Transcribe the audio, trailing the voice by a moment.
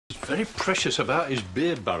very precious about his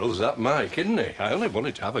beer barrels, that Mike, isn't he? I only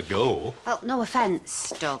wanted to have a go. Well, no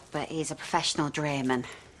offence, Doug, but he's a professional drayman.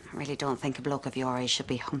 I really don't think a bloke of your age should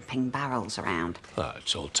be humping barrels around.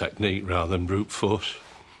 It's all technique rather than brute force.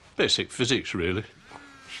 Basic physics, really.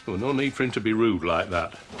 Well, no need for him to be rude like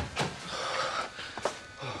that.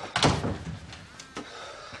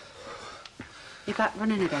 You back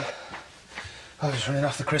running again? I was running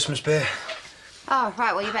off the Christmas beer. Oh,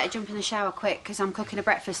 right, well, you better jump in the shower quick, because I'm cooking a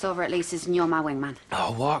breakfast over at Lisa's and you're my wingman.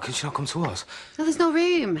 Oh, what? Can she not come to us? No, there's no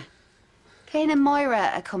room. Kane and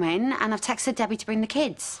Moira are coming, and I've texted Debbie to bring the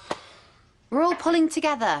kids. We're all pulling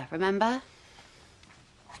together, remember?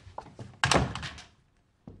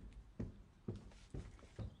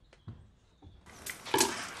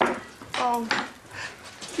 Oh,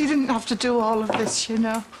 you didn't have to do all of this, you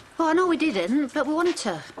know. Oh, I know we didn't, but we wanted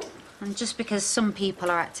to. And just because some people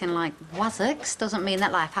are acting like wazzocks doesn't mean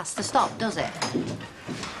that life has to stop, does it?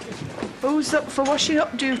 Who's up for washing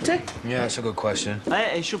up duty? Yeah, that's a good question.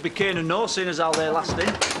 Hey, it should be Kane and No, seeing as how they're lasting.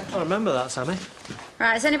 I remember that, Sammy.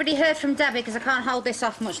 Right, has anybody heard from Debbie? Because I can't hold this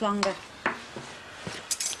off much longer.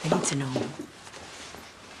 I need to know.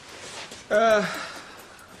 Her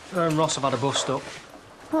and Ross have had a bust-up.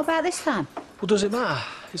 What about this time? Well, does it matter?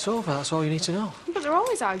 It's over, that's all you need to know. But they're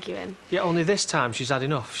always arguing. Yeah, only this time she's had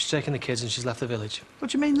enough. She's taken the kids and she's left the village.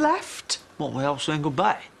 What do you mean, left? What, we all saying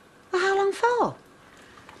goodbye? Well, how long for?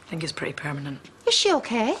 I think it's pretty permanent. Is she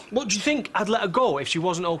okay? What, do you think I'd let her go if she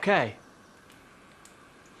wasn't okay?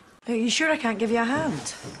 Are you sure I can't give you a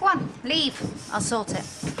hand? Go on, leave. I'll sort it.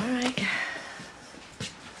 All right.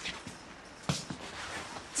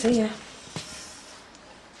 See ya.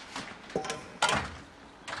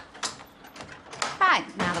 Right,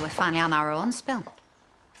 now that we're finally on our own, spill.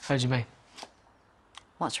 How do you mean?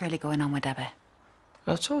 What's really going on with Debbie?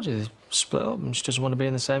 I told you, they split up and she doesn't want to be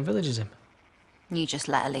in the same village as him. You just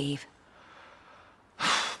let her leave.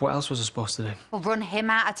 What else was I supposed to do? Well, run him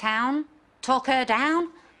out of town? Talk her down?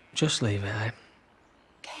 Just leave it, eh?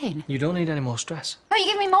 Kane? You don't need any more stress. No, you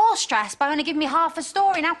give me more stress by only giving me half a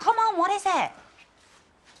story. Now, come on, what is it?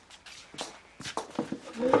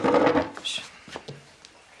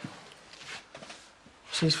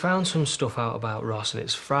 She's found some stuff out about Ross and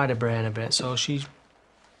it's fried her brain a bit, so she's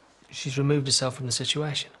removed herself from the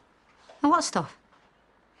situation. And what stuff?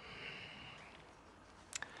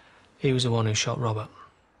 He was the one who shot Robert.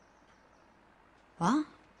 What?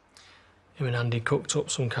 Him and Andy cooked up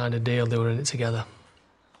some kind of deal, they were in it together.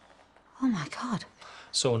 Oh, my God.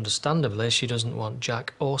 So understandably, she doesn't want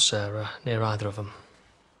Jack or Sarah near either of them.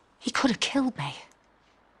 He could have killed me.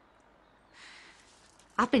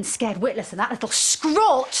 I've been scared witless and that little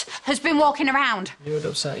scrot has been walking around. You would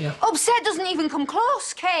upset you? Upset doesn't even come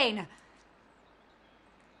close, Kane. And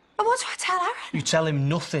what do I tell Aaron? You tell him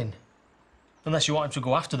nothing. Unless you want him to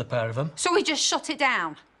go after the pair of them. So we just shut it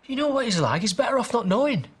down? You know what he's like, he's better off not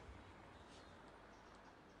knowing.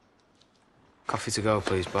 Coffee to go,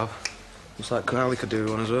 please, Bob. Looks like Carly could do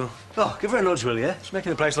one as well. Oh, give her a nudge, will you? It's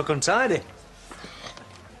making the place look untidy.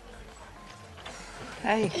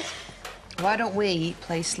 Hey, why don't we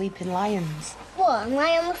play Sleeping Lions? What, and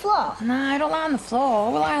lie on the floor? No, I don't lie on the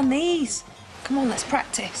floor. We'll lie on these. Come on, let's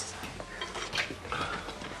practice.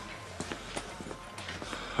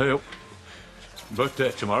 Hey, up.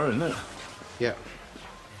 Birthday tomorrow, isn't it? Yeah.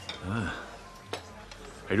 Are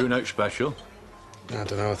you doing out special? I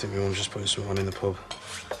don't know, I think my mum's just putting something on in the pub.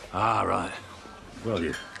 Ah, right. Well,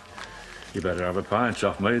 you better have a pint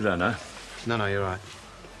off me then, eh? No, you're right.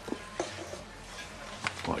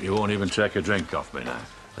 What, you won't even take a drink off me now?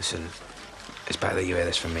 Listen, it's better that you hear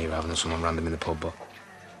this from me rather than someone random in the pub, but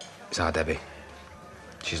it's our Debbie.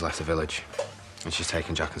 She's left the village, and she's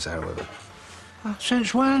taken Jack and Sarah with her.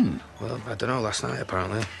 Since when? Well, I don't know, last night,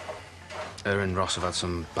 apparently. Her and Ross have had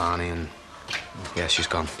some Barney and... Yeah, she's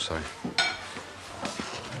gone, sorry.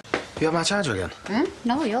 You have my charger again?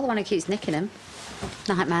 No, you're the one who keeps nicking him.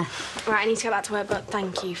 Nightmare. Right, I need to get back to work, but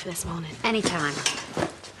thank you for this morning. Anytime.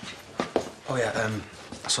 Oh, yeah,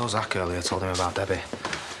 I saw Zach earlier, told him about Debbie.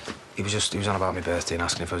 He was on about my birthday and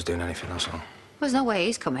asking if I was doing anything, that's all. There's no way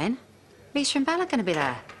he's coming. Lisa and Bella are going to be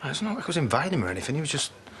there. It's not like I was inviting him or anything, he was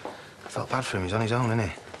just... I felt bad for him, he's on his own, isn't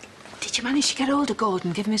he? Did you manage to get hold of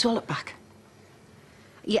Gordon, give him his wallet back?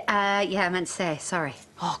 Yeah, I meant to say, sorry.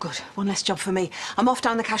 Oh, good. One less job for me. I'm off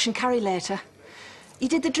down the cash and carry later. You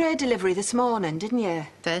did the dray delivery this morning, didn't you?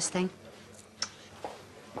 First thing.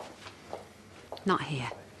 Not here.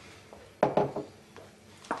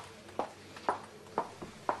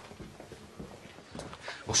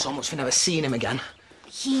 Well, so much for never seeing him again.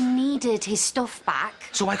 He needed his stuff back.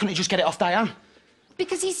 So why couldn't he just get it off Diane?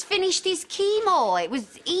 Because he's finished his chemo. It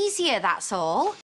was easier, that's all.